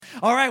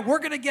All right, we're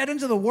going to get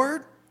into the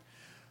Word.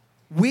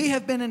 We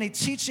have been in a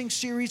teaching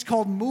series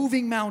called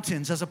Moving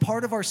Mountains as a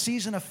part of our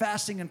season of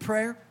fasting and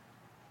prayer.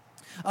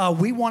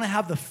 We want to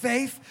have the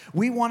faith,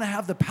 we want to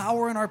have the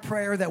power in our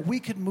prayer that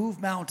we could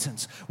move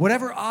mountains.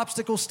 Whatever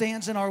obstacle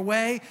stands in our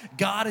way,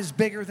 God is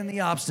bigger than the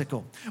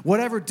obstacle.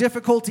 Whatever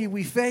difficulty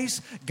we face,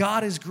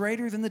 God is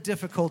greater than the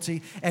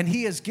difficulty, and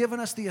He has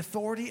given us the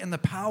authority and the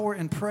power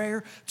in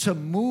prayer to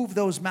move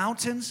those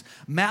mountains.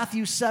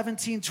 Matthew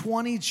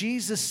 17:20,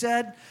 Jesus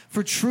said,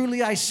 "For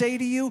truly I say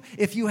to you,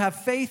 if you have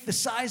faith the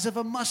size of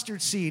a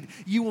mustard seed,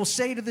 you will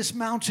say to this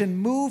mountain,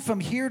 move from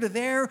here to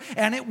there,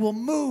 and it will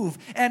move,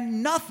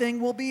 and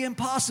nothing will be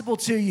impossible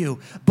to you.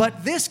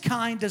 But this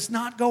kind does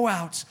not go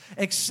out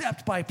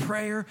except by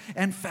prayer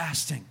and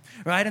fasting."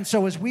 Right? And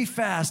so as we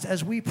fast,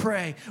 as we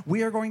pray,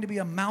 we are going to be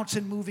a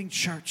mountain-moving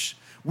church.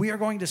 We are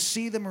going to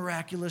see the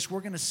miraculous.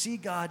 We're going to see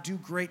God do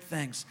great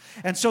things.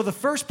 And so the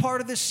first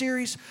part of this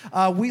series,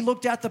 we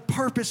looked at the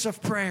purpose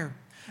of prayer.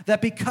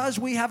 That because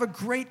we have a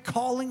great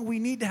calling, we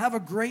need to have a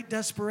great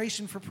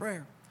desperation for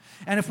prayer.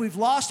 And if we've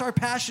lost our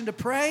passion to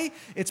pray,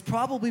 it's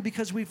probably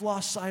because we've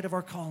lost sight of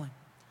our calling.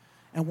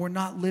 And we're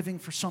not living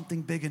for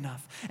something big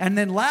enough. And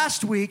then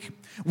last week,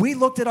 we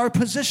looked at our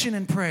position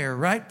in prayer,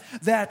 right?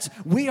 That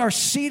we are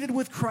seated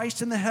with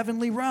Christ in the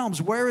heavenly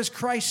realms. Where is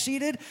Christ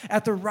seated?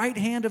 At the right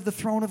hand of the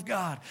throne of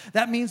God.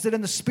 That means that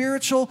in the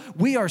spiritual,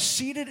 we are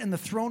seated in the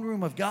throne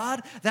room of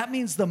God. That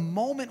means the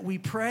moment we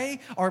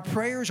pray, our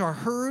prayers are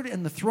heard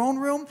in the throne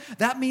room.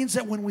 That means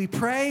that when we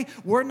pray,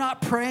 we're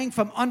not praying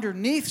from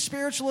underneath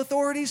spiritual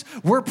authorities.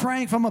 We're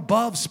praying from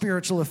above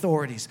spiritual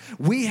authorities.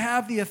 We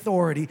have the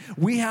authority.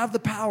 We have the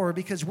power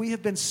because we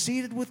have been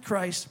seated with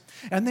Christ.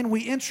 And then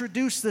we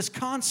introduced this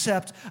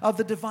concept of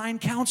the divine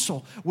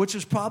council, which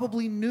is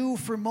probably new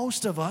for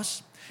most of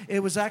us.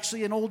 It was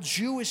actually an old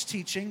Jewish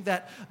teaching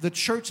that the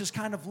church has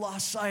kind of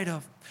lost sight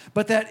of.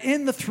 But that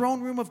in the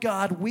throne room of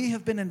God, we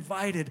have been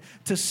invited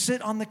to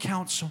sit on the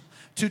council,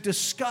 to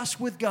discuss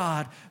with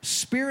God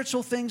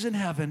spiritual things in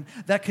heaven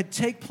that could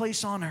take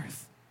place on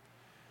earth.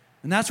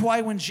 And that's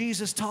why when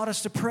Jesus taught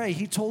us to pray,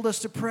 He told us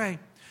to pray,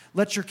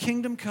 "Let your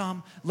kingdom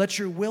come, let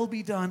your will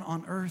be done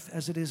on earth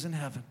as it is in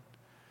heaven."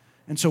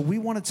 And so we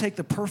want to take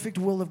the perfect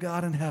will of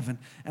God in heaven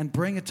and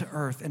bring it to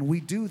earth. And we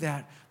do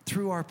that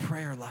through our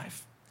prayer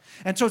life.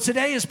 And so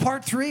today is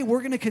part 3. We're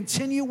going to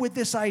continue with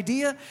this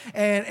idea.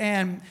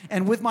 And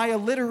with my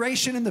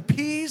alliteration in the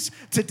P's,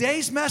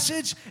 today's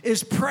message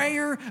is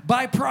prayer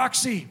by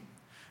proxy.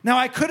 Now,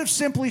 I could have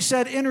simply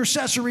said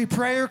intercessory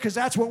prayer because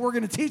that's what we're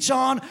going to teach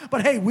on.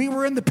 But hey, we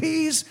were in the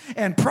P's,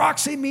 and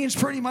proxy means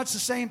pretty much the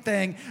same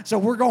thing. So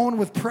we're going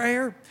with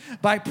prayer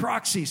by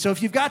proxy. So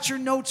if you've got your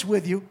notes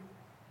with you,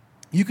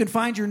 you can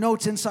find your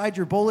notes inside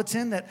your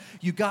bulletin that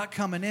you got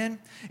coming in.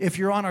 If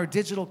you're on our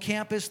digital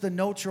campus, the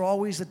notes are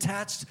always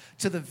attached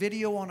to the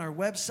video on our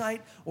website,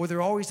 or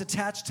they're always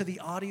attached to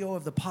the audio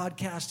of the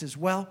podcast as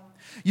well.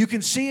 You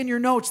can see in your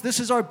notes, this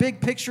is our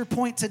big picture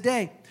point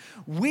today.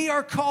 We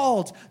are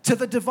called to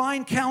the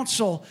divine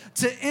council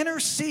to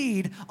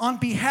intercede on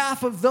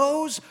behalf of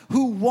those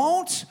who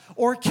won't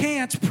or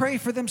can't pray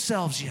for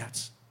themselves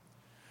yet.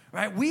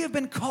 Right? We have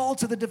been called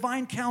to the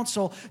divine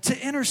council to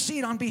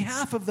intercede on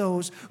behalf of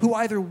those who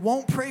either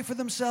won't pray for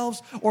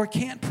themselves or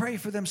can't pray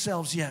for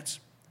themselves yet.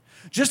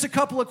 Just a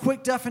couple of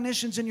quick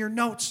definitions in your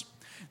notes.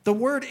 The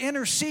word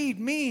intercede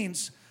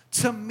means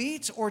to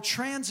meet or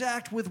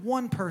transact with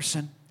one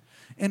person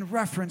in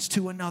reference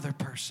to another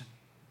person.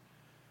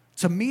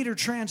 To meet or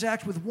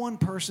transact with one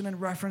person in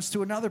reference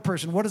to another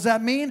person. What does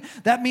that mean?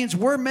 That means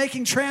we're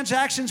making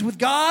transactions with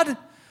God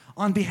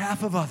on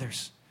behalf of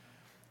others.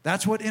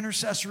 That's what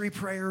intercessory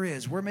prayer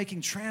is. We're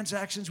making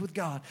transactions with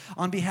God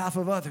on behalf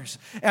of others.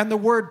 And the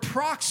word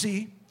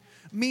proxy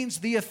means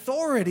the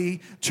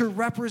authority to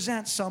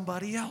represent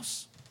somebody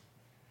else.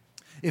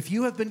 If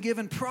you have been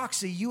given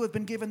proxy, you have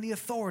been given the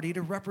authority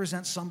to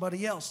represent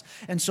somebody else.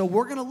 And so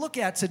we're going to look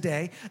at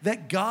today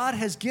that God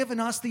has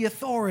given us the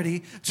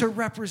authority to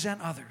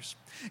represent others.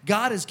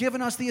 God has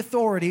given us the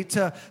authority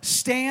to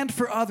stand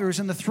for others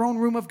in the throne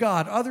room of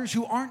God, others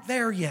who aren't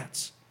there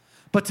yet,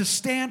 but to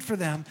stand for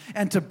them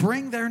and to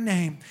bring their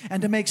name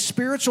and to make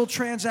spiritual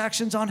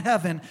transactions on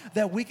heaven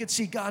that we could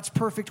see God's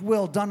perfect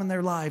will done in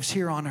their lives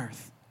here on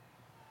earth.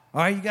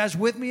 All right, you guys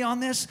with me on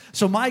this?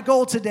 So my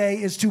goal today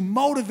is to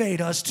motivate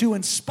us, to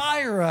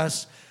inspire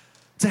us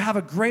to have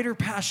a greater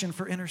passion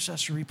for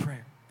intercessory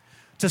prayer,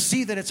 to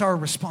see that it's our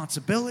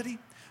responsibility,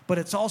 but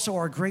it's also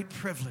our great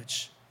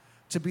privilege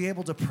to be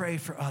able to pray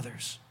for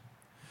others.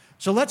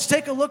 So let's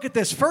take a look at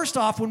this. First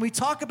off, when we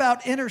talk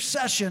about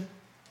intercession,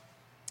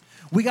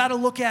 we got to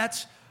look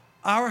at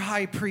our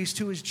high priest,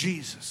 who is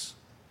Jesus,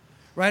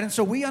 right? And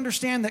so we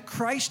understand that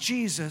Christ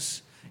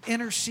Jesus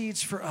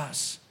intercedes for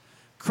us.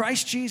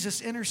 Christ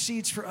Jesus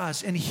intercedes for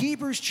us. In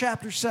Hebrews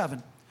chapter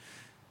 7,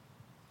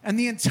 and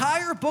the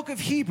entire book of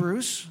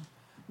Hebrews,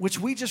 which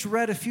we just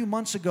read a few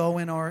months ago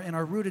in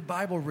our Rooted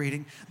Bible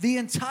reading, the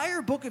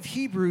entire book of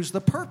Hebrews,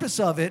 the purpose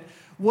of it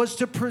was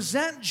to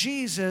present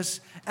Jesus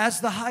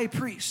as the high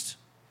priest.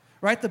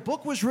 right? The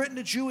book was written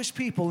to Jewish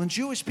people, and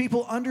Jewish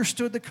people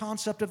understood the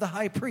concept of the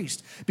high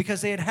priest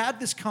because they had had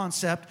this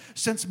concept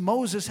since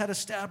Moses had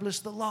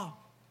established the law.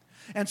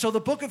 And so the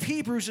book of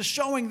Hebrews is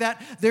showing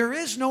that there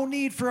is no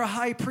need for a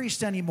high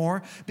priest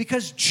anymore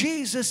because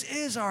Jesus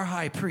is our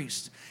high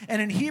priest.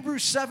 And in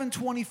Hebrews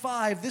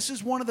 7:25, this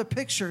is one of the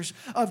pictures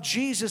of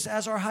Jesus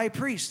as our high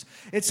priest.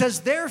 It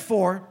says,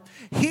 therefore,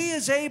 he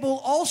is able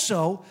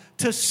also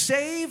to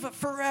save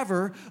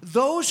forever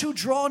those who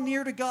draw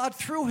near to God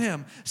through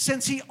him,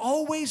 since he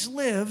always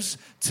lives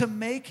to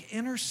make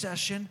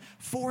intercession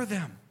for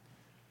them.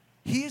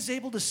 He is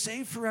able to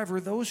save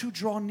forever those who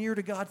draw near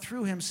to God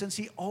through him, since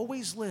he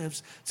always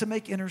lives to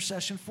make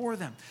intercession for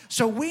them.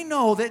 So we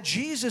know that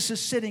Jesus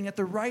is sitting at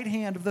the right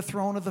hand of the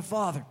throne of the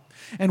Father.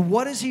 And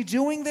what is he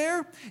doing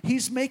there?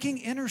 He's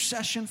making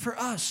intercession for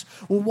us.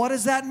 Well, what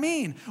does that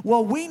mean?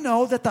 Well, we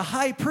know that the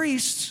high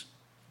priest,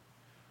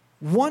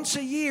 once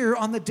a year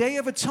on the Day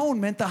of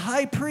Atonement, the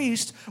high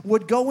priest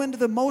would go into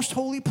the most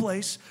holy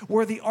place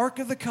where the Ark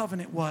of the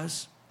Covenant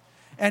was,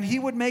 and he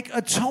would make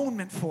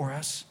atonement for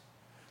us,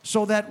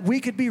 so that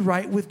we could be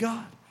right with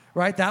God,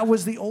 right? That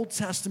was the Old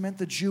Testament,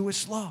 the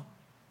Jewish law.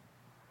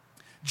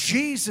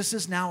 Jesus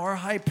is now our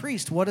high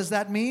priest. What does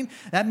that mean?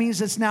 That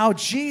means it's now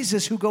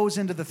Jesus who goes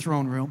into the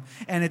throne room,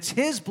 and it's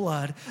his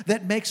blood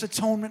that makes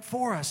atonement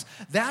for us.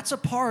 That's a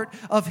part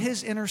of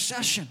his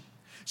intercession.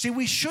 See,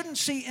 we shouldn't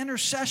see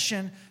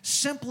intercession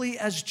simply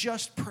as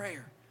just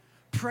prayer.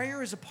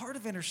 Prayer is a part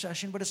of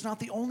intercession, but it's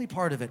not the only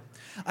part of it.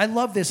 I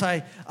love this.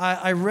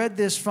 I read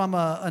this from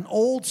an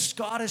old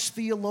Scottish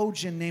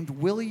theologian named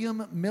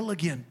William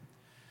Milligan.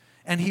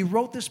 And he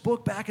wrote this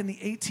book back in the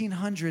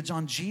 1800s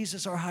on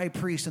Jesus, our high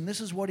priest. And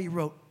this is what he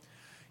wrote.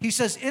 He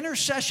says,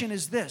 intercession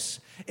is this.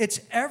 It's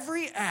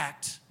every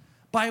act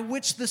by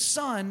which the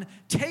Son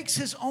takes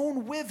his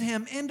own with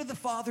him into the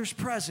Father's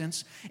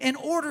presence in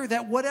order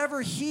that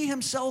whatever he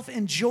himself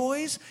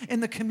enjoys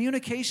in the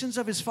communications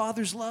of his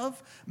Father's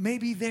love may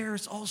be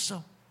theirs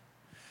also.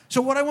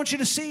 So what I want you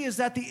to see is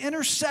that the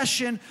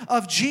intercession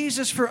of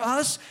Jesus for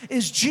us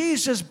is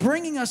Jesus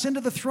bringing us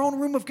into the throne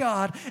room of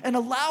God and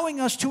allowing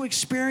us to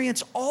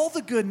experience all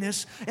the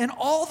goodness and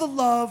all the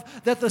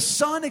love that the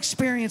Son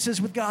experiences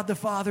with God the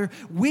Father.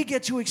 We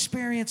get to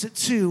experience it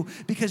too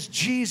because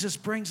Jesus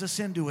brings us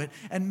into it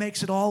and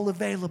makes it all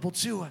available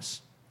to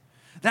us.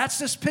 That's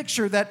this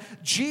picture that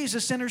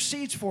Jesus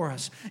intercedes for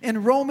us.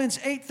 In Romans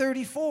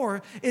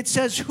 8:34, it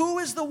says, who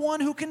is the one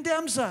who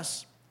condemns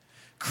us?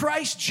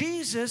 Christ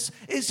Jesus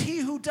is he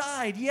who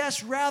died,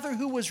 yes, rather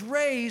who was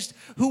raised,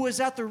 who is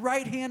at the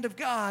right hand of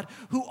God,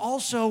 who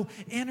also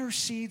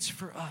intercedes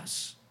for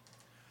us.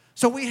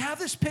 So we have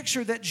this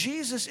picture that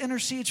Jesus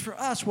intercedes for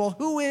us. Well,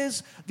 who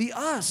is the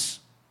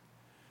us?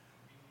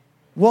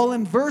 Well,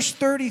 in verse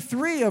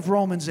 33 of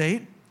Romans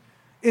 8,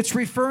 it's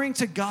referring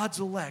to God's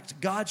elect,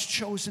 God's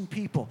chosen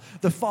people,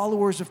 the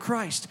followers of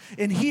Christ.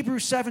 In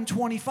Hebrews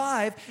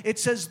 7:25, it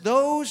says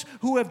those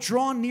who have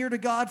drawn near to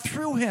God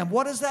through him.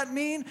 What does that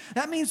mean?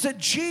 That means that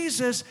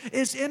Jesus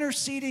is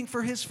interceding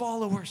for his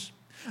followers.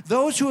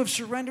 Those who have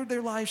surrendered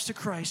their lives to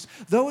Christ,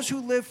 those who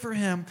live for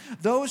him,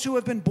 those who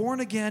have been born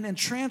again and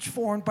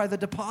transformed by the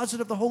deposit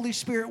of the Holy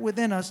Spirit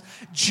within us,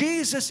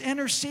 Jesus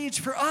intercedes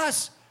for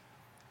us.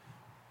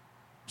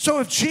 So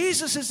if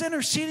Jesus is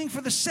interceding for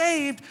the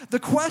saved, the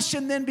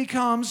question then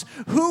becomes,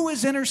 who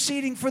is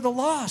interceding for the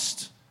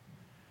lost?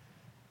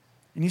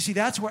 And you see,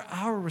 that's where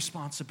our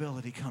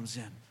responsibility comes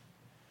in.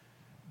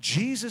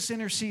 Jesus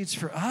intercedes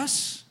for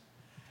us.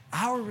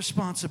 Our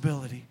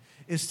responsibility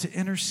is to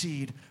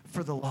intercede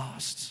for the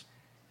lost.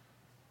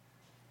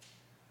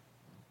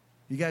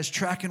 You guys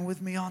tracking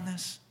with me on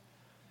this?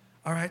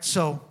 All right,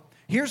 so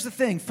here's the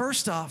thing.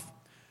 First off,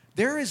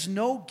 there is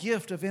no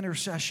gift of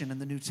intercession in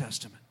the New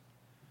Testament.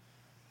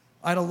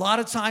 A lot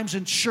of times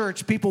in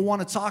church, people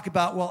want to talk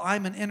about, well,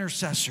 I'm an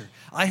intercessor.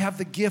 I have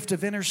the gift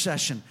of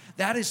intercession.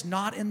 That is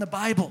not in the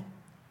Bible.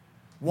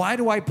 Why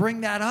do I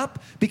bring that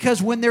up?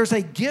 Because when there's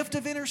a gift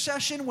of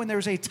intercession, when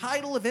there's a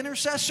title of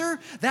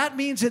intercessor, that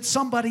means it's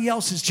somebody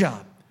else's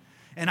job.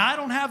 And I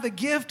don't have the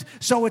gift,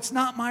 so it's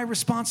not my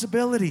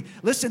responsibility.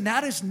 Listen,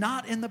 that is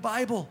not in the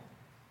Bible.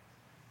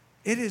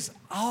 It is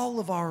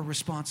all of our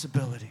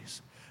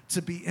responsibilities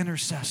to be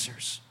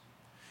intercessors.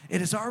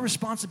 It is our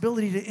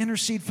responsibility to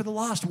intercede for the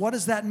lost. What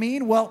does that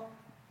mean? Well,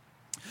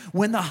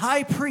 when the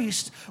high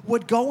priest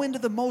would go into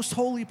the most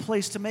holy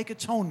place to make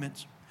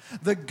atonement,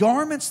 the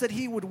garments that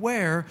he would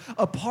wear,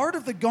 a part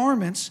of the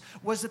garments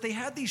was that they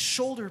had these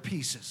shoulder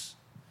pieces.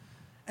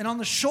 And on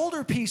the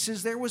shoulder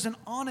pieces, there was an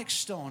onyx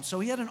stone. So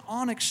he had an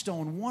onyx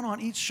stone, one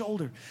on each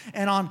shoulder.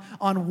 And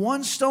on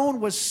one stone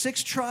was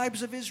 6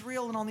 tribes of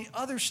Israel, and on the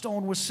other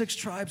stone was 6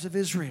 tribes of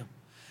Israel.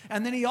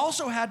 And then he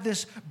also had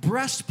this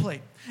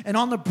breastplate. And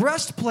on the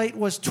breastplate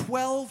was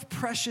 12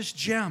 precious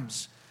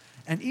gems.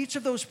 And each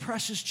of those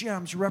precious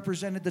gems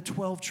represented the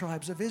 12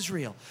 tribes of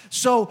Israel.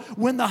 So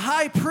when the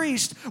high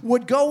priest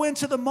would go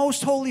into the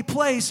most holy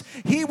place,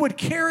 he would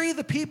carry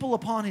the people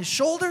upon his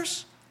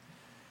shoulders.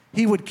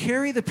 He would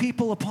carry the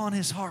people upon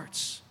his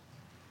hearts.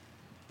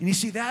 And you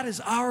see, that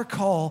is our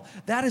call.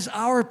 That is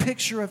our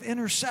picture of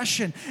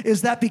intercession,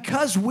 is that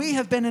because we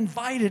have been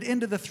invited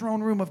into the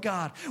throne room of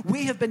God,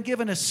 we have been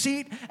given a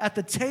seat at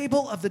the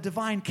table of the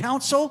divine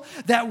council,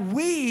 that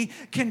we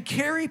can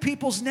carry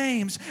people's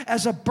names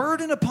as a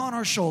burden upon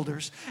our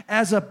shoulders,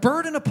 as a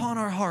burden upon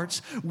our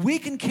hearts. We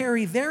can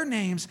carry their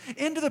names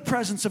into the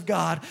presence of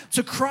God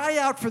to cry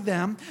out for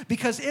them,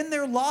 because in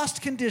their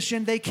lost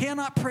condition, they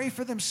cannot pray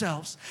for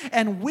themselves.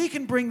 And we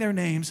can bring their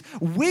names.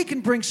 We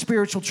can bring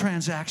spiritual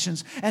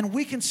transactions. And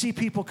we can see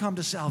people come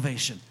to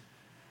salvation.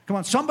 Come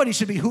on, somebody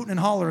should be hooting and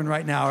hollering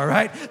right now, all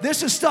right?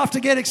 This is stuff to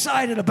get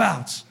excited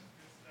about.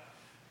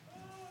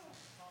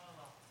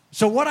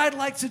 So what I'd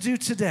like to do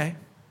today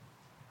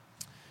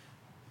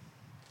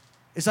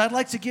is I'd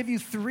like to give you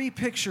 3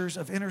 pictures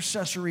of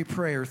intercessory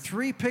prayer,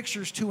 3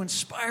 pictures to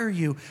inspire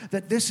you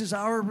that this is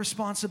our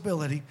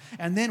responsibility,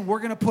 and then we're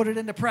going to put it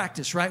into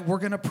practice, right? We're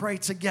going to pray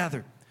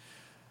together.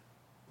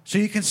 So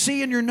you can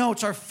see in your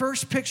notes, our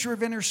first picture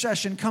of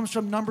intercession comes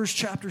from Numbers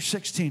chapter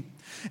 16.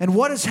 And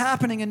what is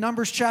happening in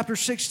Numbers chapter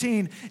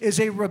 16 is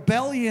a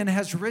rebellion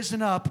has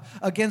risen up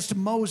against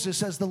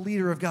Moses as the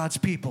leader of God's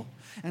people.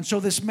 And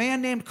so this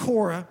man named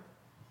Korah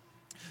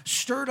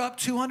stirred up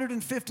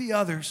 250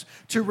 others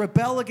to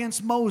rebel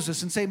against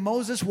Moses and say,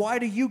 Moses, why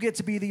do you get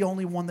to be the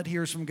only one that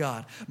hears from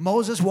God?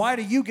 Moses, why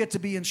do you get to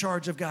be in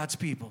charge of God's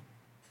people?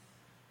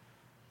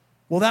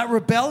 Well, that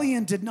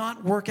rebellion did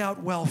not work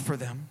out well for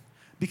them.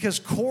 Because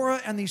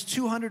Korah and these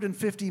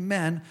 250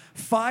 men,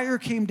 fire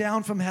came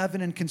down from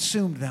heaven and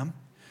consumed them.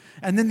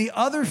 And then the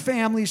other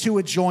families who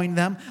had joined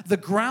them, the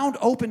ground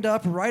opened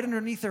up right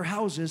underneath their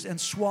houses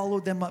and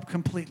swallowed them up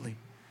completely.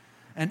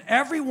 And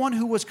everyone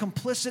who was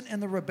complicit in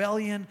the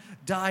rebellion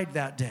died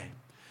that day.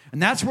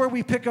 And that's where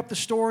we pick up the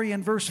story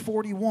in verse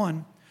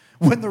 41,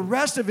 when the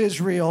rest of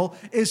Israel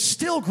is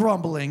still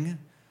grumbling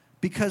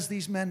because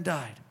these men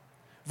died.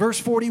 Verse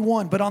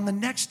 41, but on the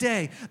next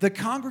day, the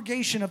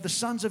congregation of the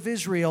sons of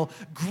Israel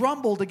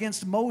grumbled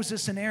against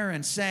Moses and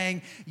Aaron,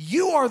 saying,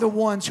 you are the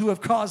ones who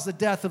have caused the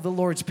death of the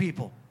Lord's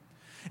people.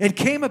 It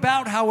came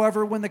about,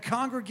 however, when the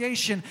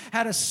congregation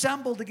had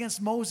assembled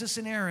against Moses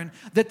and Aaron,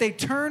 that they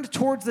turned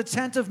towards the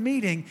tent of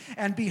meeting,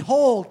 and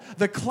behold,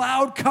 the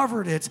cloud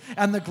covered it,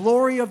 and the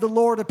glory of the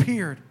Lord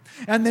appeared.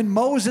 And then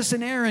Moses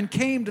and Aaron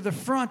came to the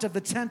front of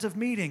the tent of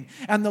meeting,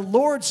 and the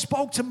Lord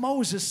spoke to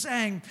Moses,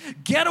 saying,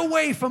 get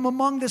away from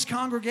among this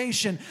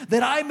congregation,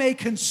 that I may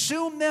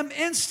consume them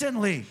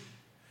instantly.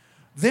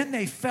 Then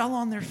they fell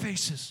on their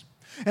faces.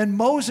 And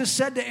Moses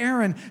said to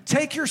Aaron,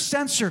 take your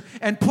censer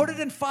and put it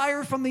in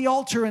fire from the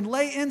altar and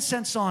lay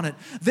incense on it.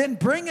 Then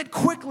bring it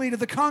quickly to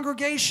the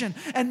congregation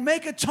and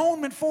make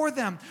atonement for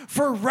them.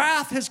 For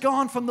wrath has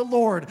gone from the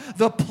Lord.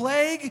 The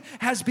plague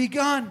has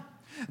begun.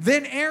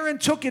 Then Aaron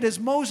took it as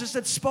Moses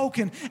had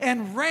spoken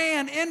and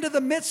ran into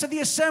the midst of the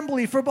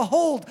assembly. For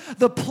behold,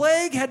 the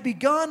plague had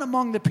begun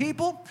among the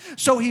people.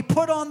 So he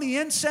put on the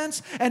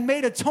incense and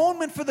made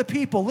atonement for the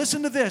people.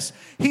 Listen to this.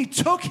 He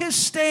took his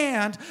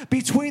stand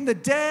between the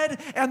dead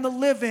and the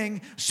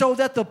living so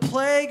that the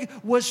plague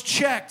was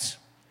checked.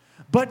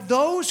 But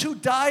those who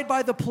died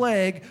by the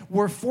plague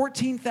were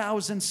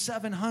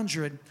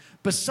 14,700,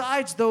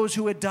 besides those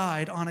who had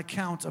died on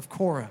account of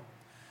Korah.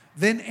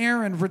 Then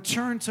Aaron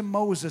returned to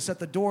Moses at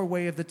the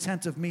doorway of the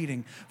tent of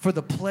meeting, for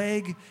the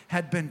plague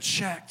had been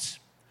checked.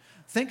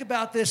 Think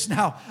about this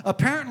now.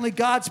 Apparently,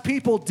 God's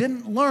people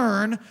didn't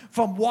learn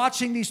from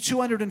watching these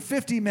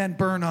 250 men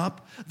burn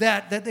up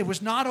that it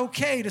was not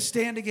okay to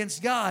stand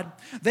against God.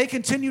 They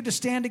continued to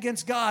stand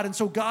against God, and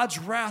so God's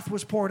wrath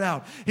was poured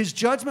out. His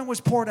judgment was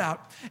poured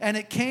out, and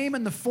it came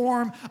in the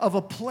form of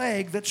a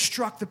plague that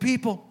struck the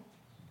people.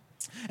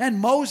 And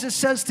Moses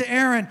says to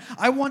Aaron,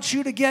 I want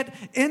you to get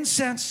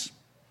incense.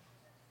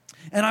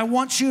 And I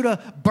want you to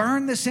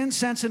burn this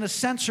incense in a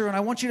censer, and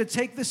I want you to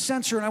take this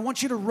censer, and I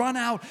want you to run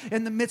out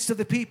in the midst of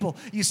the people.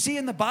 You see,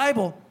 in the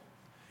Bible,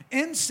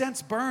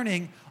 incense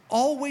burning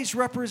always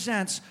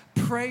represents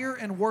prayer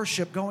and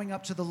worship going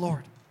up to the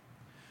Lord.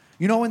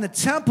 You know, in the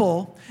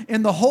temple,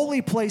 in the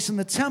holy place in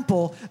the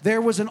temple,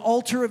 there was an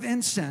altar of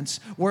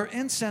incense where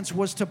incense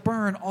was to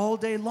burn all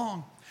day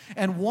long.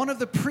 And one of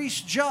the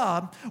priest's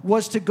job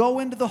was to go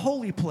into the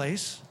holy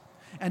place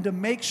and to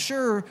make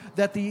sure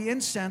that the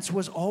incense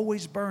was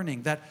always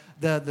burning, that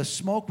the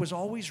smoke was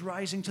always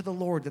rising to the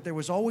Lord, that there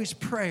was always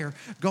prayer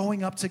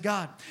going up to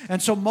God.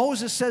 And so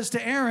Moses says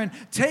to Aaron,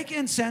 take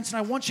incense, and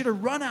I want you to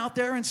run out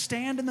there and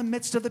stand in the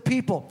midst of the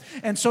people.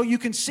 And so you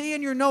can see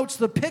in your notes,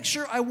 the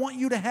picture I want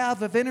you to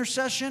have of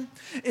intercession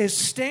is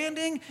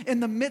standing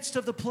in the midst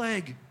of the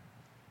plague.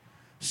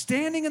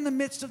 Standing in the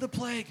midst of the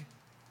plague.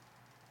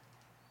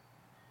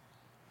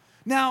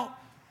 Now,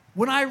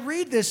 when I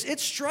read this,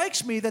 it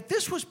strikes me that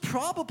this was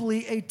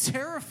probably a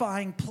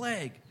terrifying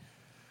plague.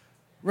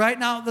 Right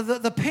now,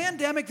 the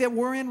pandemic that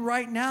we're in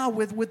right now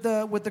with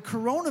the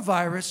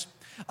coronavirus,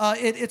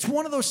 it's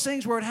one of those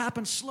things where it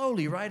happens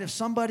slowly, right? If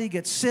somebody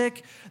gets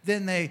sick,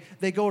 then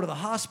they go to the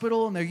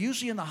hospital, and they're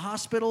usually in the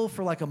hospital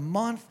for like a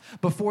month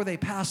before they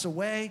pass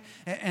away.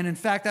 And in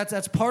fact,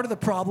 that's part of the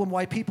problem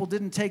why people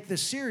didn't take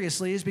this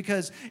seriously, is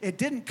because it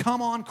didn't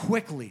come on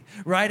quickly,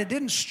 right? It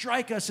didn't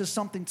strike us as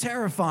something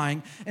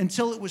terrifying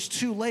until it was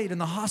too late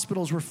and the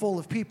hospitals were full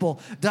of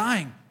people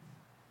dying.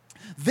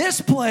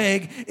 This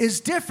plague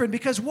is different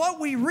because what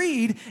we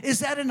read is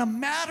that in a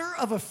matter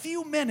of a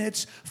few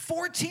minutes,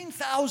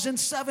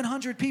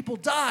 14,700 people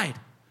died.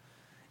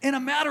 In a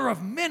matter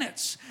of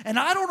minutes. And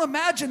I don't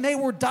imagine they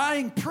were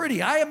dying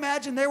pretty. I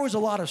imagine there was a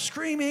lot of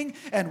screaming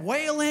and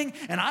wailing,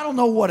 and I don't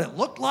know what it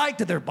looked like.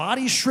 Did their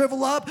bodies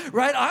shrivel up,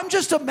 right? I'm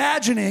just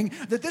imagining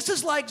that this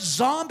is like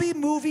zombie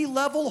movie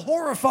level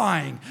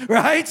horrifying,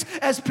 right?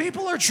 As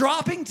people are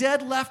dropping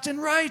dead left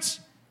and right.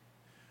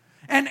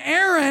 And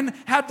Aaron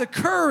had the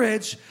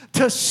courage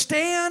to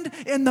stand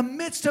in the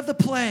midst of the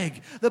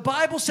plague. The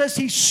Bible says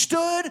he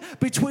stood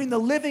between the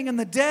living and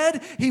the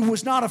dead. He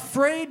was not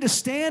afraid to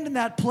stand in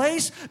that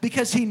place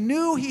because he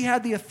knew he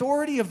had the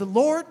authority of the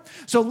Lord.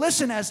 So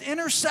listen, as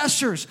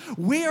intercessors,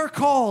 we are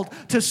called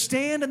to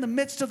stand in the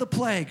midst of the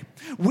plague.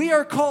 We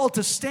are called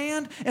to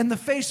stand in the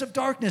face of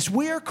darkness.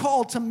 We are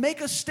called to make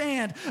a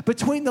stand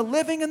between the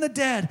living and the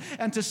dead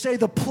and to say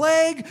the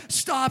plague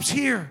stops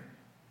here.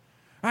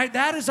 Right?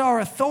 That is our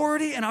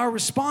authority and our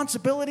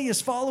responsibility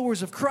as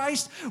followers of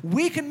Christ.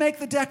 We can make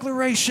the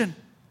declaration,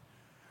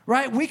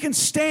 right? We can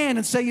stand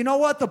and say, you know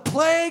what? The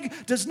plague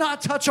does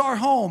not touch our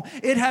home.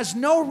 It has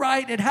no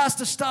right. It has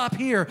to stop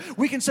here.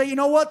 We can say, you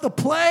know what? The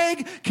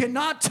plague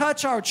cannot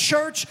touch our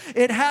church.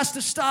 It has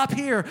to stop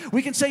here.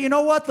 We can say, you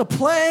know what? The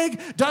plague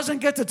doesn't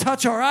get to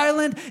touch our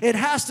island. It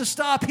has to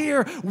stop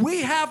here.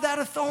 We have that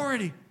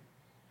authority.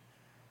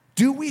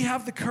 Do we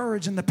have the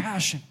courage and the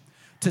passion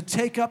to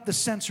take up the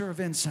censer of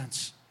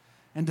incense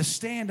and to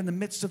stand in the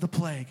midst of the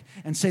plague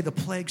and say the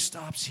plague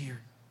stops here?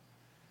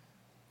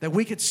 That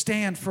we could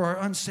stand for our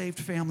unsaved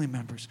family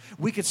members.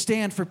 We could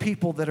stand for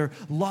people that are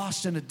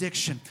lost in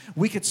addiction.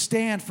 We could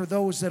stand for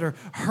those that are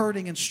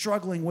hurting and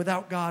struggling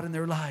without God in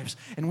their lives.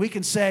 And we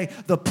can say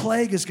the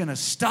plague is going to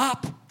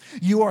stop.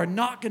 You are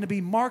not going to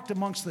be marked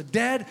amongst the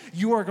dead.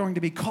 You are going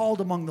to be called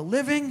among the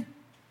living.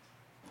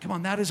 Come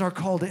on, that is our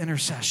call to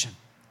intercession.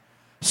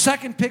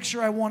 Second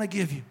picture I want to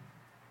give you.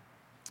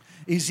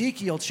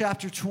 Ezekiel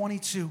chapter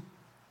 22.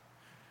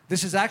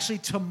 This is actually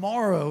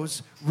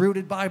tomorrow's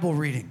Rooted Bible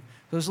reading.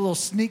 There's a little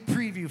sneak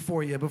preview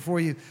for you before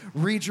you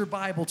read your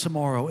Bible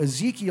tomorrow.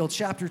 Ezekiel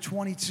chapter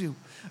 22,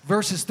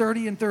 verses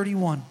 30 and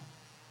 31.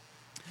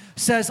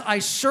 Says, I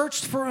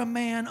searched for a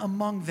man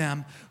among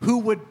them who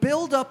would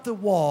build up the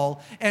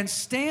wall and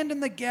stand in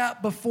the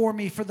gap before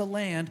me for the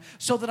land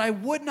so that I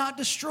would not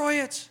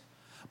destroy it.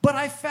 But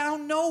I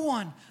found no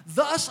one.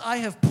 Thus I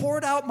have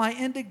poured out my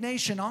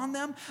indignation on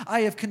them.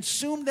 I have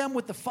consumed them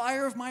with the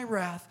fire of my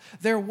wrath.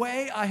 Their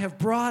way I have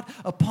brought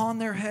upon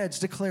their heads,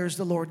 declares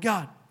the Lord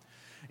God.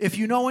 If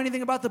you know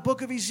anything about the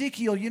book of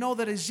Ezekiel, you know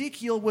that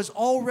Ezekiel was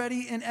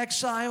already in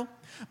exile,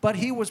 but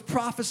he was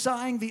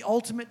prophesying the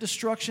ultimate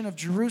destruction of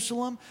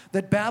Jerusalem,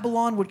 that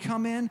Babylon would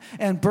come in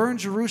and burn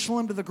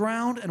Jerusalem to the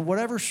ground, and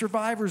whatever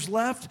survivors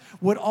left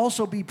would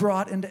also be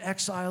brought into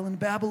exile in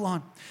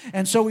Babylon.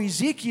 And so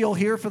Ezekiel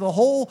here, for the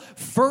whole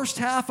first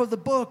half of the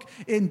book,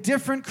 in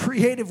different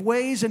creative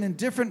ways and in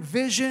different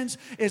visions,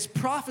 is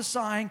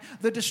prophesying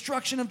the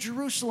destruction of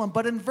Jerusalem.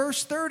 But in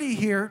verse 30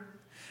 here,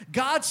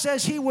 God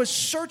says he was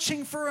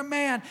searching for a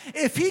man.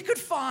 If he could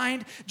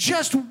find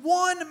just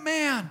one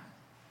man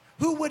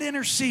who would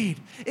intercede,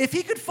 if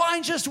he could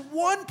find just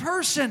one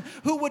person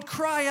who would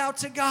cry out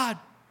to God,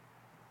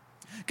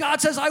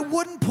 God says, I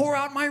wouldn't pour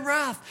out my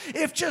wrath.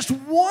 If just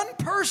one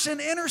person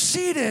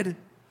interceded,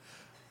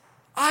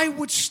 I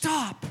would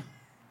stop.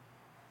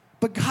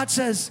 But God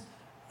says,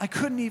 I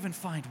couldn't even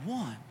find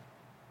one.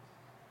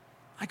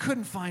 I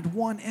couldn't find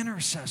one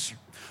intercessor.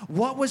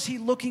 What was he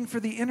looking for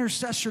the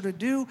intercessor to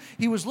do?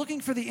 He was looking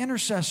for the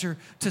intercessor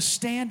to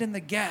stand in the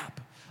gap.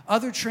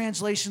 Other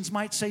translations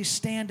might say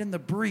stand in the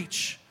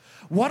breach.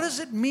 What does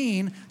it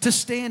mean to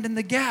stand in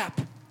the gap?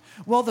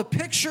 Well, the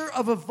picture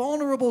of a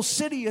vulnerable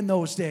city in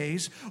those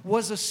days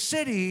was a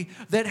city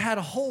that had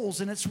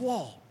holes in its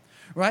wall,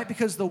 right?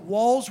 Because the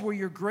walls were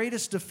your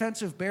greatest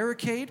defensive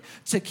barricade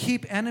to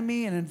keep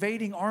enemy and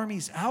invading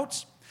armies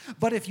out.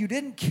 But if you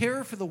didn't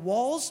care for the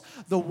walls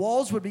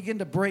would begin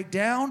to break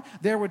down.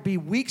 There would be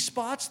weak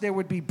spots. There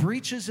would be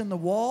breaches in the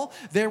wall.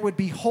 There would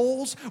be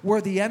holes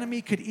where the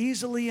enemy could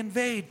easily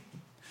invade.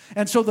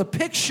 And so the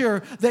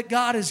picture that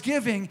God is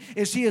giving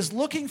is he is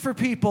looking for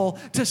people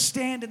to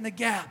stand in the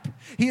gap.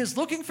 He is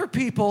looking for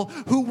people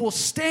who will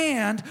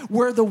stand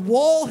where the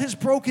wall has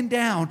broken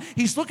down.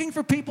 He's looking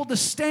for people to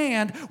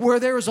stand where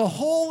there is a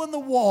hole in the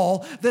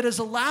wall that is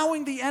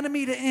allowing the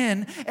enemy to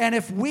in. And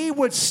if we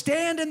would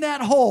stand in that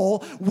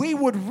hole, we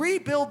would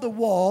rebuild the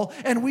wall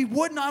and we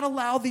would not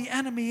allow the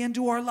enemy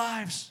into our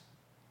lives.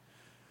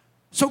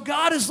 So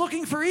God is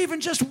looking for even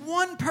just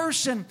one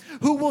person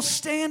who will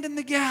stand in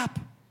the gap,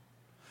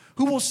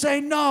 who will say,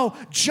 no,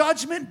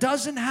 judgment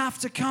doesn't have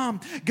to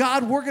come.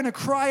 God, we're going to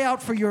cry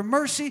out for your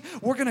mercy.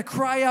 We're going to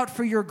cry out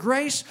for your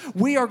grace.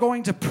 We are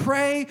going to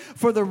pray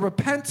for the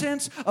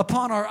repentance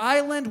upon our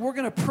island. We're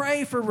going to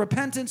pray for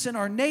repentance in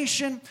our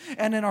nation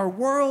and in our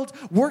world.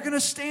 We're going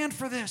to stand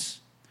for this.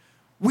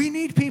 We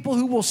need people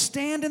who will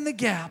stand in the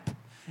gap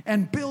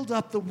and build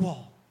up the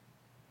wall.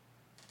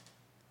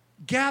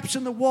 Gaps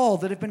in the wall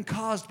that have been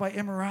caused by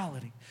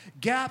immorality.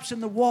 Gaps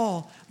in the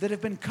wall that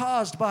have been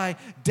caused by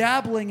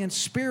dabbling in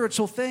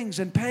spiritual things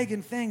and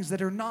pagan things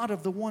that are not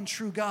of the one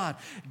true God.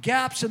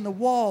 Gaps in the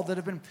wall that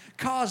have been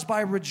caused by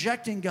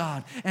rejecting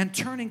God and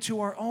turning to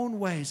our own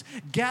ways.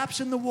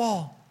 Gaps in the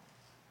wall.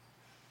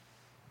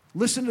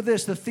 Listen to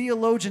this. The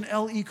theologian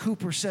L.E.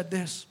 Cooper said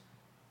this.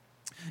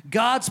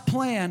 God's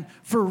plan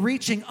for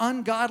reaching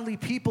ungodly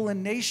people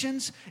and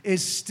nations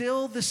is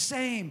still the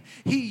same.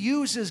 He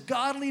uses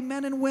godly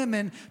men and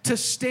women to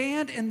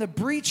stand in the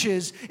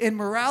breaches in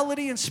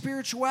morality and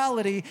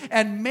spirituality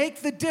and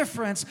make the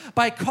difference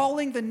by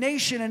calling the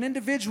nation and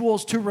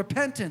individuals to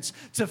repentance,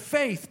 to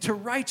faith, to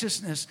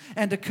righteousness,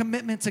 and to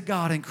commitment to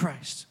God in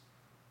Christ.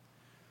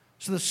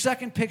 So the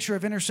second picture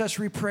of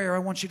intercessory prayer I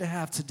want you to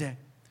have today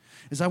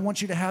is I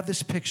want you to have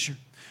this picture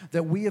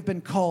that we have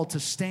been called to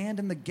stand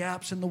in the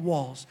gaps in the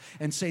walls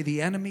and say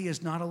the enemy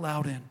is not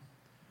allowed in.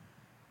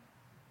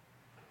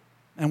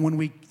 And when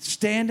we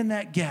stand in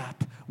that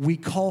gap, we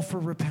call for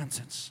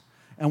repentance.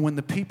 And when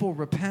the people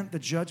repent, the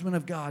judgment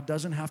of God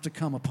doesn't have to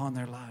come upon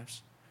their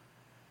lives.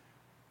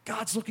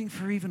 God's looking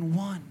for even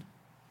one.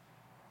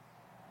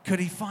 Could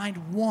he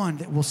find one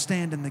that will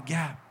stand in the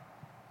gap?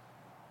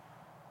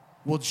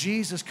 Will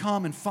Jesus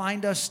come and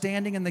find us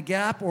standing in the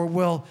gap, or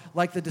will,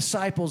 like the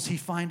disciples, he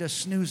find us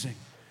snoozing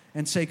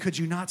and say, could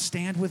you not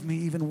stand with me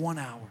even 1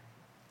 hour?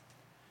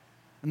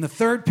 And the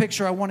third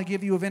picture I want to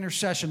give you of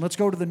intercession, let's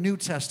go to the New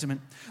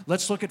Testament.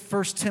 Let's look at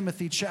 1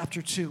 Timothy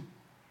chapter 2.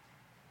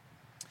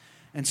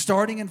 And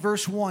starting in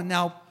verse 1.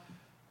 Now,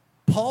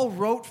 Paul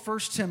wrote 1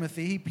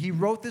 Timothy. He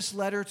wrote this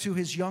letter to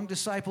his young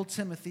disciple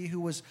Timothy, who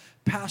was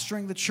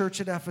pastoring the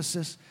church at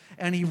Ephesus.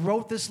 And he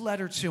wrote this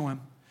letter to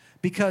him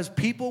because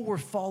people were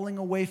falling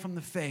away from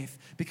the faith,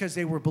 because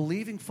they were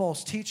believing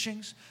false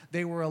teachings.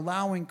 They were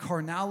allowing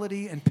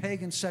carnality and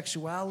pagan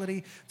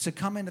sexuality to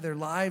come into their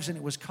lives, and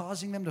it was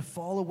causing them to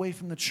fall away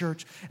from the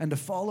church and to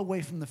fall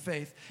away from the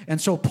faith.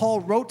 And so Paul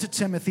wrote to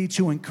Timothy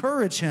to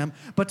encourage him,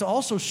 but to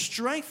also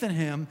strengthen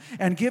him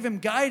and give him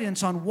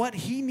guidance on what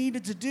he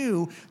needed to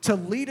do to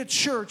lead a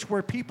church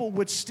where people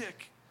would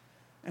stick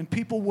and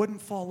people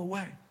wouldn't fall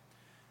away.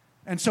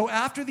 And so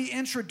after the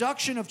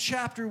introduction of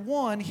chapter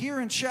 1, here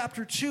in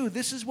chapter 2,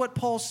 this is what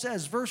Paul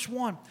says, verse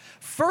 1.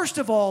 First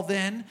of all,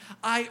 then,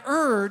 I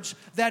urge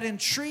that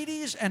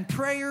entreaties and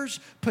prayers,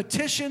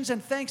 petitions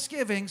and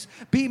thanksgivings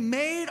be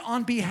made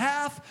on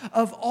behalf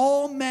of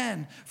all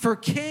men, for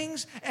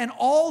kings and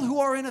all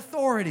who are in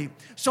authority,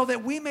 so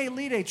that we may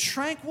lead a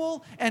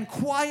tranquil and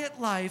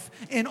quiet life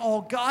in all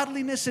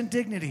godliness and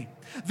dignity.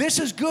 This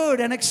is good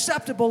and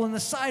acceptable in the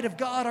sight of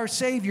God our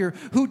Savior,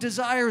 who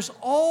desires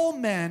all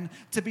men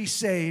to be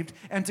saved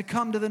and to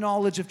come to the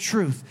knowledge of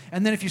truth.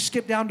 And then if you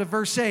skip down to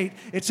verse 8,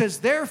 it says,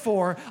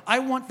 therefore, I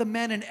want the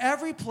men in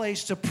every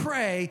place to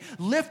pray,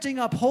 lifting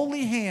up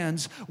holy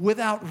hands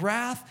without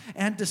wrath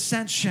and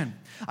dissension.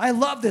 I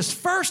love this.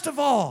 First of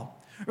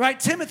all, right,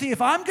 Timothy,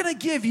 if I'm going to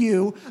give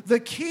you the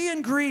key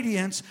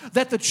ingredients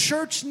that the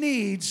church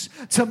needs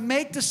to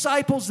make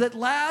disciples that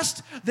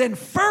last, then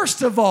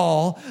first of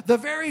all, the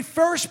very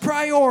first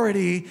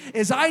priority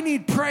is I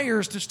need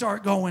prayers to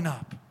start going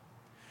up.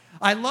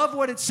 I love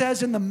what it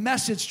says in the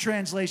Message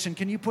translation.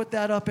 Can you put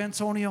that up,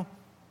 Antonio?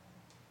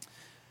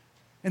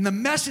 In the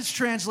Message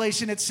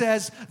translation, it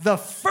says, the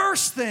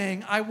first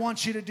thing I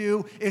want you to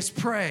do is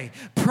pray.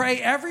 Pray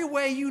every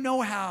way you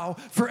know how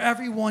for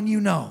everyone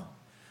you know.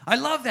 I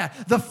love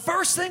that. The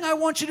first thing I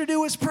want you to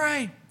do is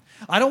pray.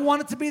 I don't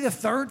want it to be the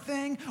third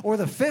thing or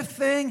the fifth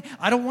thing.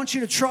 I don't want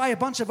you to try a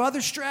bunch of other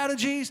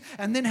strategies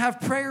and then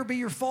have prayer be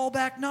your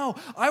fallback. No,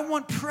 I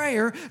want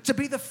prayer to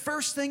be the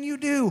first thing you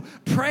do.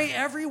 Pray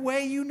every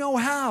way you know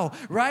how,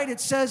 right? It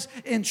says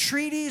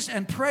entreaties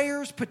and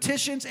prayers,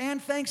 petitions,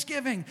 and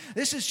thanksgiving.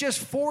 This is just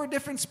 4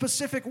 different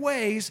specific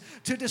ways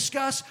to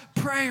discuss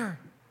prayer.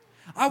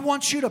 I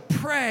want you to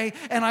pray,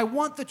 and I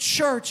want the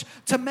church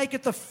to make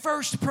it the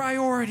first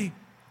priority.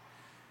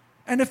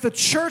 And if the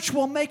church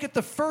will make it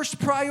the first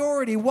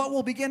priority, what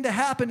will begin to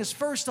happen is,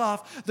 first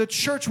off, the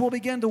church will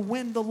begin to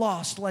win the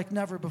lost like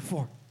never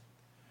before.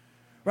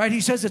 Right? He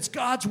says it's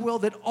God's will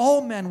that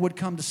all men would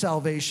come to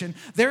salvation.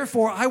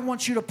 Therefore, I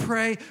want you to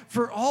pray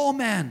for all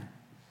men.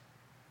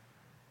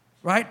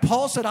 Right?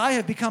 Paul said, I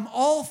have become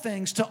all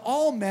things to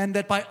all men,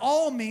 that by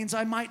all means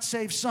I might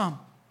save some.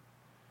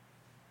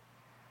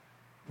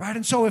 Right?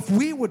 And so if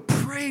we would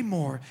pray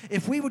more,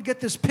 if we would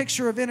get this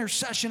picture of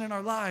intercession in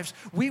our lives,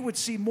 we would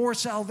see more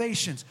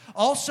salvations.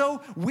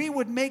 Also, we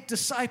would make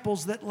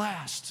disciples that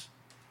last.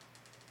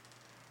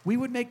 We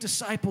would make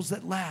disciples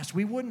that last.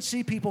 We wouldn't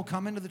see people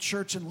come into the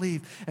church and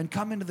leave and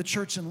come into the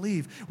church and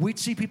leave. We'd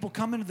see people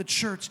come into the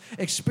church,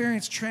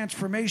 experience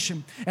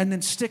transformation, and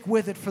then stick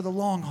with it for the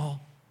long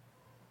haul.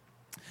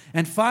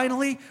 And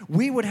finally,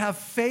 we would have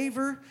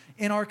favor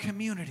in our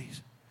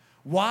communities.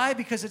 Why?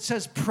 Because it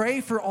says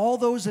pray for all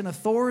those in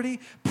authority,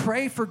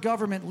 pray for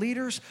government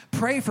leaders,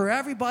 pray for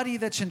everybody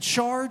that's in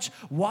charge.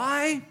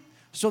 Why?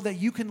 So that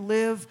you can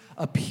live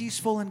a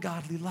peaceful and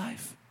godly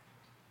life.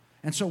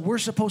 And so we're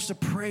supposed to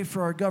pray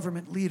for our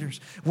government leaders.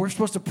 We're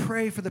supposed to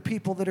pray for the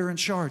people that are in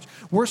charge.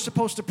 We're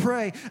supposed to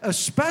pray,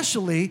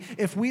 especially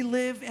if we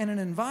live in an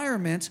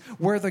environment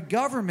where the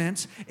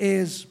government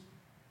is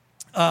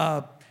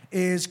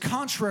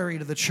contrary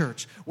to the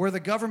church, where the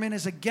government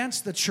is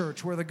against the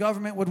church, where the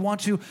government would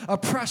want to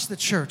oppress the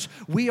church.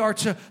 We are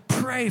to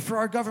pray for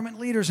our government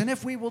leaders. And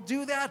if we will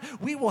do that,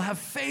 we will have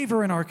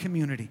favor in our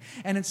community.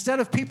 And instead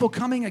of people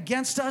coming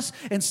against us,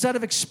 instead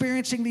of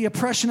experiencing the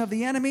oppression of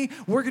the enemy,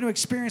 we're going to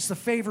experience the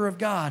favor of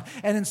God.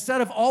 And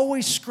instead of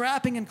always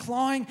scrapping and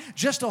clawing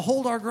just to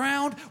hold our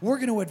ground, we're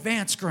going to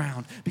advance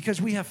ground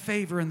because we have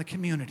favor in the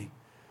community.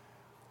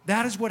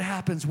 That is what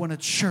happens when a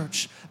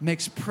church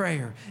makes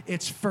prayer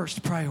its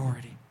first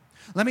priority.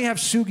 Let me have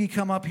Sugi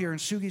come up here, and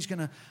Sugi's going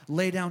to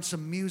lay down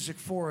some music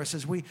for us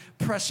as we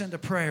press into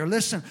prayer.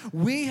 Listen,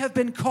 we have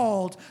been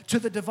called to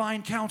the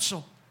divine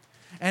council,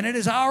 and it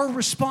is our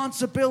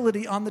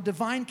responsibility on the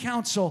divine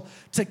council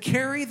to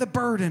carry the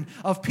burden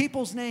of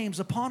people's names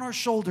upon our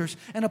shoulders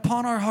and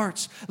upon our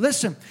hearts.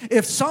 Listen,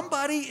 if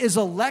somebody is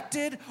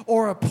elected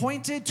or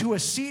appointed to a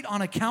seat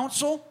on a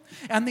council,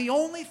 and the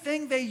only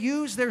thing they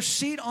use their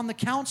seat on the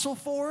council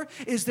for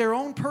is their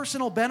own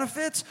personal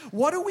benefits,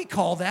 what do we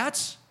call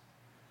that?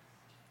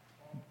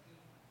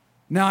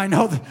 Now, I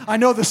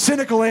know the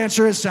cynical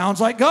answer is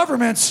sounds like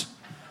governments.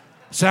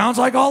 Sounds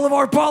like all of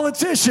our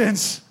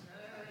politicians.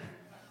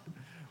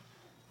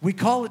 We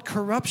call it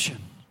corruption,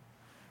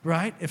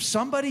 right? If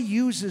somebody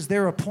uses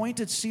their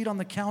appointed seat on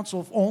the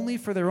council only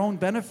for their own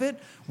benefit,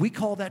 we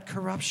call that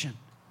corruption.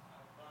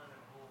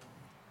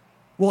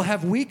 Well,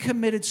 have we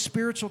committed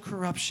spiritual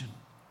corruption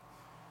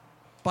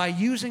by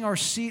using our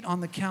seat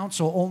on the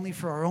council only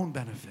for our own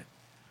benefit,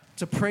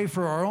 to pray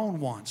for our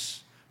own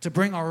wants, to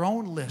bring our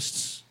own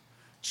lists,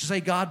 to say,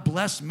 God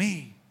bless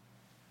me.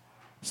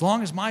 As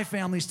long as my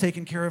family's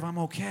taken care of, I'm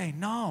okay.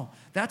 No,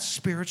 that's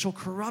spiritual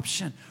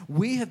corruption.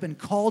 We have been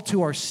called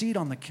to our seat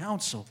on the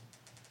council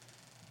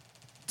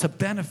to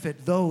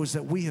benefit those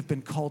that we have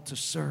been called to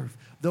serve,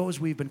 those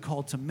we've been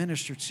called to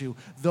minister to,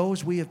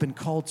 those we have been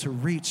called to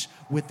reach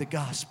with the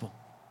gospel.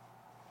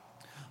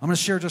 I'm going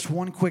to share just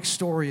one quick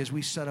story as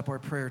we set up our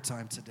prayer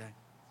time today.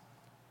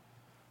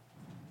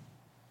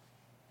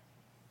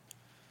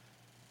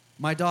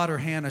 My daughter,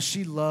 Hannah,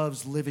 she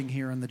loves living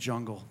here in the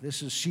jungle.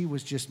 She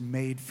was just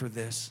made for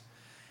this.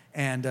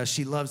 And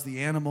she loves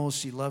the animals.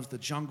 She loves the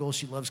jungle.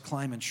 She loves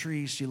climbing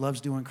trees. She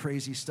loves doing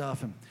crazy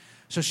stuff. And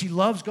so she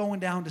loves going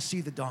down to see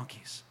the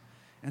donkeys.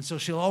 And so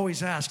she'll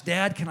always ask,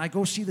 Dad, can I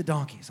go see the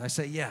donkeys? I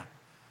say, yeah.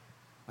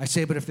 I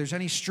say, but if there's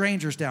any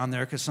strangers down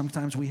there, because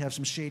sometimes we have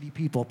some shady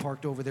people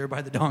parked over there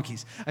by the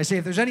donkeys. I say,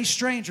 if there's any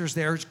strangers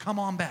there, just come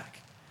on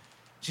back.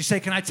 She say,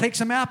 can I take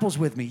some apples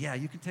with me? Yeah,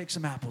 you can take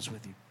some apples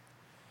with you.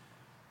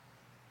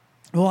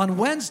 Well, on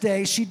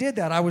Wednesday, she did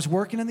that. I was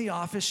working in the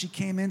office. She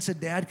came in and said,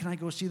 Dad, can I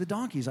go see the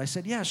donkeys? I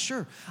said, yeah,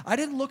 sure. I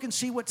didn't look and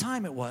see what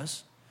time it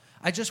was.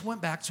 I just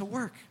went back to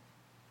work.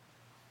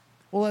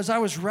 Well, as I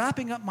was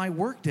wrapping up my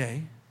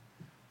workday,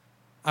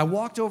 I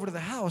walked over to the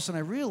house and I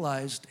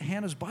realized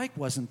Hannah's bike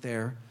wasn't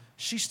there.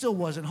 She still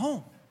wasn't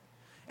home.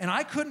 And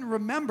I couldn't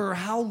remember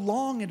how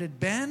long it had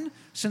been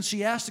since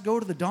she asked to go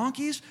to the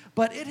donkeys,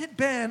 but it had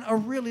been a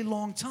really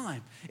long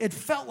time. It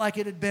felt like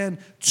it had been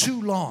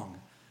too long.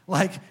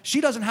 Like,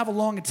 she doesn't have a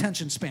long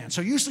attention span.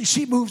 So usually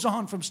she moves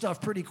on from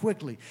stuff pretty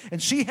quickly. And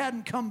she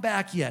hadn't come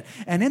back yet.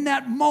 And in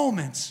that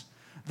moment,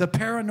 the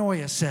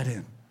paranoia set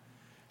in.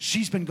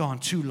 She's been gone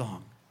too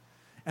long.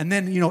 And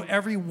then,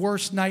 every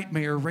worst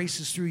nightmare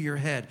races through your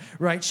head,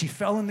 right? She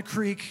fell in the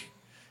creek.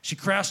 She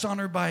crashed on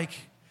her bike.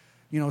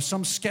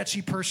 Some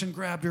sketchy person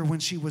grabbed her when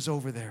she was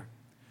over there.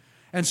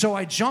 And so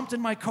I jumped in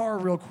my car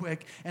real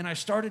quick, and I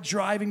started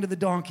driving to the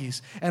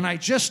donkeys. And I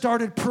just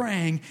started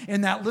praying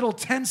in that little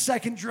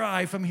 10-second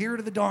drive from here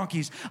to the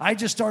donkeys. I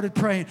just started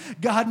praying,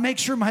 God, make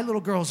sure my little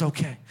girl's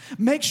okay.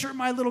 Make sure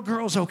my little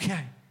girl's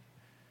okay.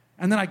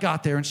 And then I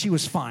got there, and she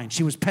was fine.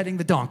 She was petting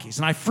the donkeys,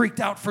 and I freaked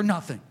out for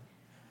nothing.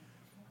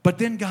 But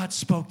then God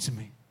spoke to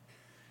me.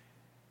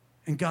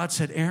 And God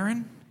said,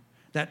 Aaron,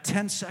 that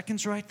 10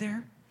 seconds right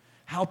there,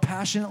 how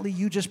passionately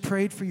you just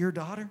prayed for your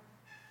daughter,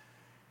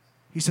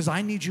 He says,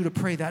 I need you to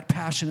pray that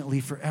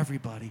passionately for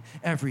everybody,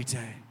 every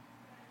day.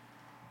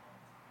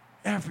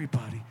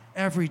 Everybody,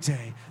 every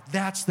day.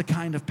 That's the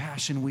kind of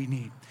passion we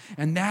need.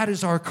 And that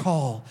is our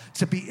call,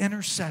 to be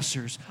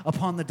intercessors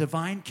upon the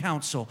divine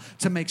council,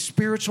 to make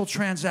spiritual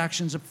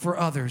transactions for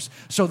others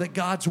so that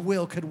God's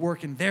will could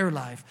work in their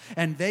life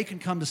and they can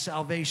come to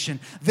salvation.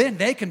 Then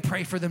they can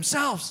pray for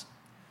themselves.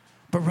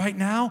 But right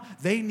now,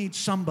 they need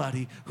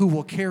somebody who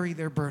will carry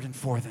their burden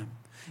for them.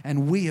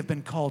 And we have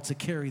been called to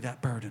carry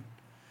that burden.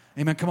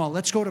 Amen. Come on,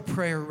 let's go to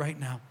prayer right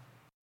now.